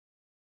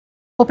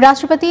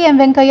उपराष्ट्रपति एम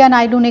वेंकैया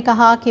नायडू ने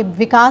कहा कि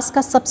विकास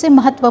का सबसे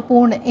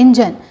महत्वपूर्ण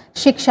इंजन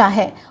शिक्षा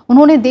है।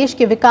 उन्होंने देश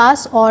के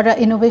विकास और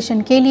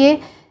इनोवेशन के लिए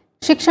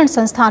शिक्षण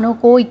संस्थानों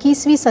को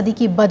 21वीं सदी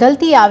की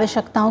बदलती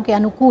आवश्यकताओं के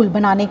अनुकूल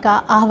बनाने का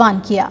आह्वान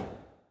किया।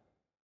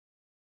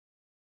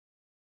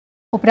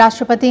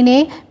 उपराष्ट्रपति ने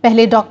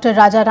पहले doctor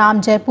Rajaram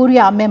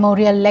Jaipuria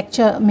memorial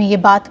lecture में ये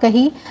बात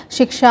कही।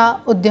 शिक्षा,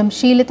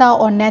 उद्यमशीलता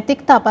और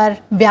नैतिकता पर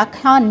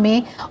व्याख्यान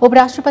में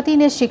उपराष्ट्रपति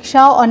ने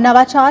शिक्षा और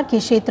नवाचार के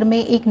क्षेत्र में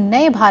एक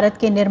नए भारत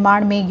के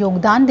निर्माण में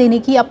योगदान देने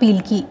की अपील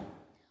की।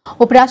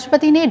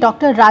 उपराष्ट्रपति ने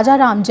डॉक्टर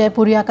राजाराम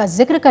जयपुरिया का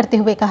जिक्र करते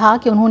हुए कहा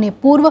कि उन्होंने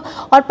पूर्व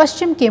और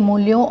पश्चिम के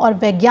मूल्यों और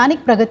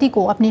वैज्ञानिक प्रगति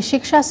को अपनी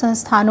शिक्षा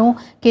संस्थानों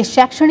के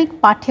शैक्षणिक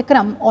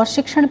पाठ्यक्रम और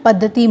शिक्षण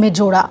पद्धति में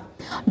जोड़ा।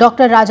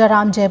 डॉक्टर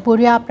राजाराम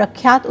जयपुरिया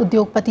प्रख्यात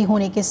उद्योगपति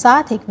होने के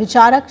साथ एक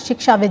विचारक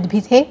शिक्षाविद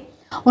भी थे।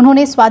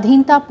 उन्होंने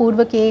स्वाधीनता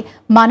पूर्व के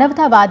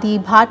मानवतावादी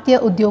भारतीय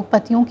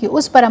उद्योगपतियों की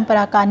उस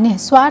परंपरा का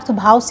निस्वार्थ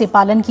भाव से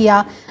पालन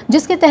किया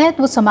जिसके तहत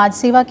वो समाज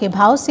सेवा के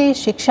भाव से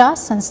शिक्षा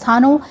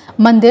संस्थानों,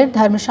 मंदिर,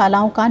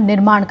 धर्मशालाओं का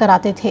निर्माण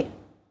कराते थे।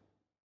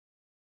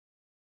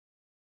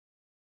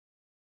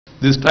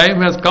 This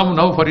time has come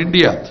now for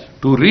India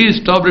to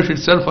re-establish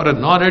itself for a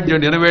knowledge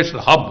and innovation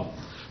hub.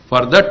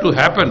 For that to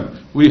happen,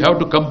 we have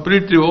to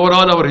completely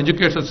overhaul our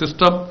education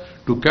system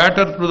to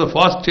cater to the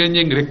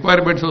fast-changing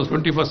requirements of the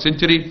 21st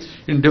century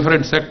in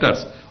different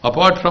sectors.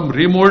 Apart from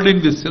remolding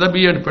the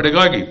syllabi and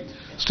pedagogy,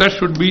 stress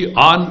should be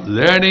on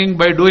learning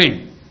by doing.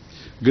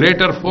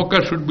 Greater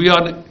focus should be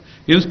on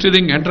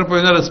instilling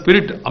entrepreneurial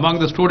spirit among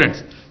the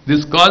students.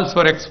 This calls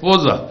for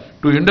exposure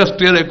to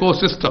industrial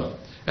ecosystem.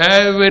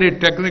 Every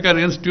technical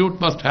institute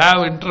must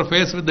have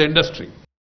interface with the industry.